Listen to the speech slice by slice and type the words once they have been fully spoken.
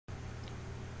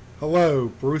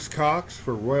Hello, Bruce Cox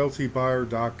for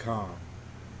RoyaltyBuyer.com.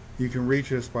 You can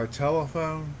reach us by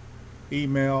telephone,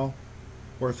 email,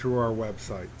 or through our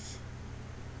websites.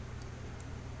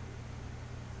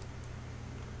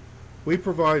 We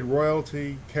provide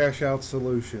royalty cash-out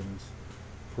solutions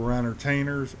for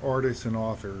entertainers, artists, and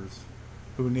authors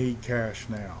who need cash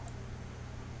now.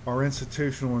 Our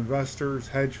institutional investors,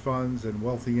 hedge funds, and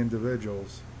wealthy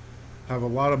individuals have a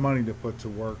lot of money to put to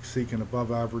work seeking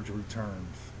above-average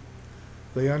returns.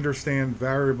 They understand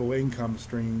variable income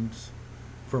streams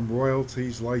from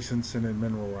royalties, licensing, and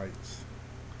mineral rights.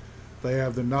 They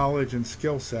have the knowledge and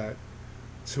skill set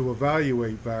to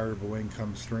evaluate variable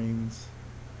income streams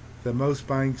that most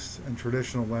banks and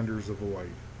traditional lenders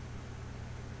avoid.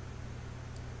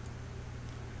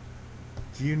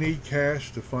 Do you need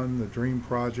cash to fund the dream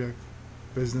project,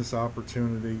 business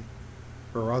opportunity,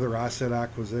 or other asset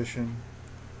acquisition,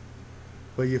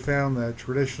 but you found that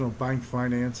traditional bank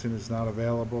financing is not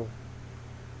available,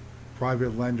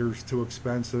 private lenders too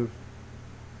expensive,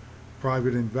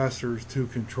 private investors too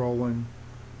controlling,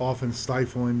 often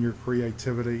stifling your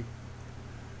creativity,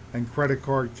 and credit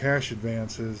card cash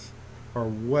advances are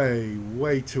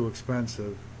way too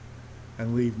expensive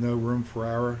and leave no room for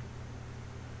error?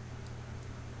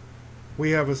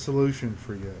 We have a solution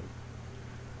for you.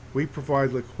 We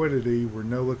provide liquidity where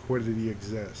no liquidity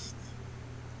exists.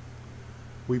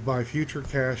 We buy future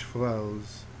cash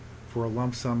flows for a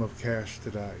lump sum of cash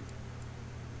today.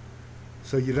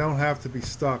 So you don't have to be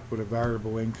stuck with a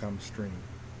variable income stream.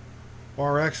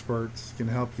 Our experts can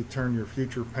help you turn your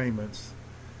future payments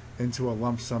into a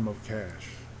lump sum of cash.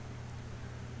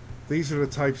 These are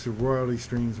the types of royalty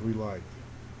streams we like: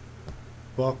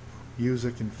 book,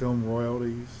 music and film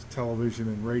royalties, television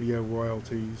and radio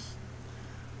royalties,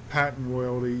 patent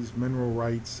royalties, mineral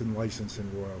rights, and licensing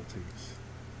royalties.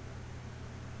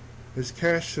 Is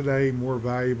cash today more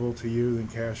valuable to you than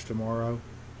cash tomorrow?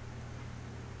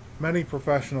 Many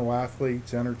professional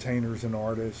athletes, entertainers and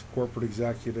artists, corporate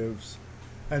executives,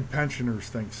 and pensioners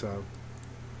think so.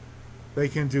 They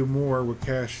can do more with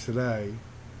cash today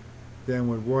than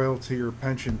with royalty or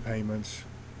pension payments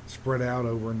spread out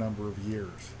over a number of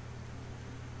years.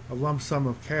 A lump sum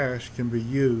of cash can be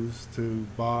used to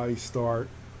buy, start,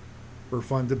 or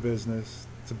fund a business,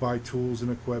 to buy tools and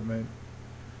equipment,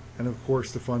 and of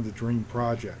course to fund a dream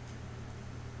project.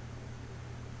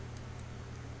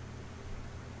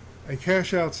 A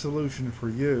cash-out solution for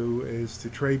you is to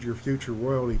trade your future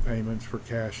royalty payments for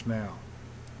cash now.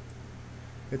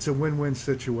 It's a win-win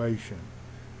situation.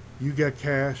 You get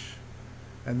cash,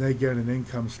 and they get an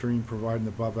income stream providing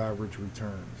above-average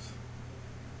returns.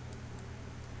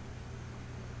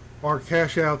 Our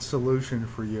cash-out solution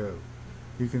for you.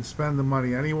 You can spend the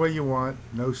money any way you want,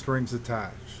 no strings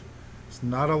attached. It's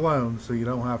not a loan, so you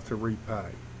don't have to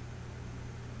repay.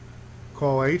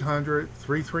 Call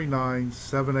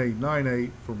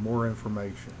 800-339-7898 for more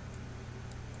information.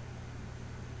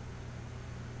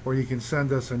 Or you can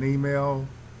send us an email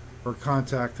or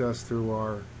contact us through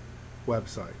our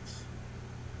websites.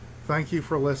 Thank you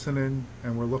for listening,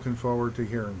 and we're looking forward to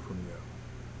hearing from you.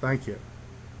 Thank you.